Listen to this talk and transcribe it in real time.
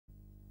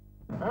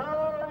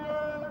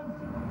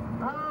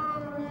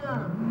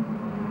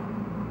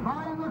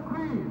By the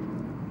Queen,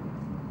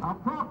 a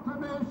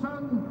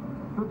proclamation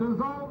to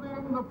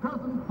dissolving the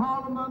present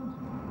Parliament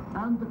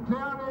and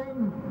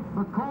declaring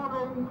the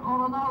calling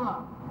of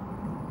another.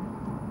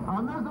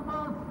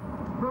 Elizabeth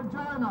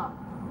Regina,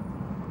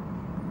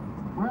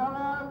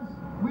 whereas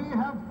we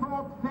have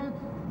thought fit,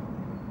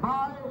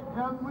 by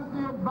and with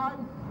the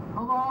advice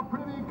of our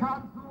Privy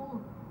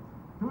Council,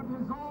 to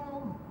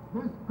dissolve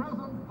this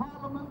present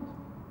Parliament,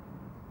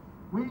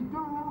 we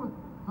do,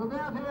 to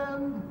that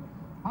end,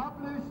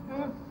 publish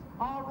this,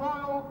 our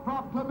royal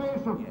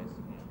proclamation,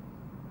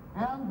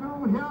 and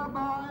do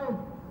hereby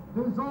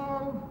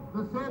dissolve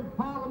the said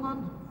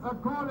Parliament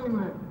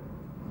accordingly.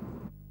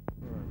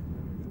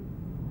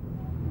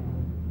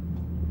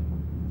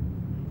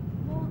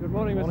 Good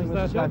morning, Mrs.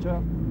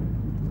 Thatcher.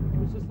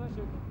 Mrs.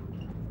 Thatcher,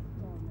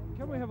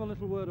 can we have a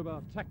little word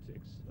about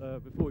tactics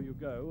before you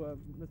go?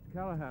 Mr.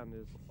 Callaghan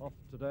is off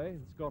today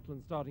in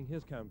Scotland starting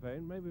his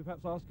campaign. Maybe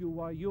perhaps ask you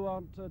why you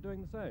aren't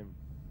doing the same.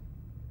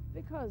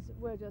 Because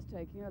we're just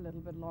taking a little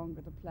bit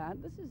longer to plan.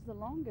 This is the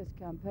longest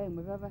campaign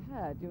we've ever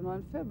had. You know,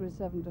 in February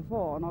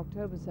 74, on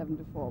October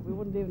 74, we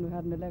wouldn't even have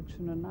had an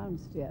election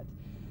announced yet.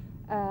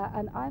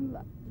 And I'm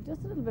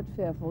just a little bit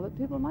fearful that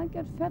people might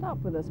get fed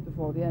up with us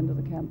before the end of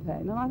the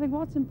campaign. And I think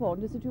what's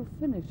important is that you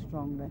finish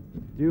strongly.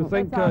 Do you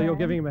think you're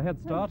giving him a head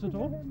start at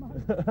all?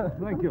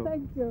 Thank you.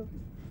 Thank you.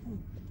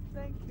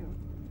 Thank you.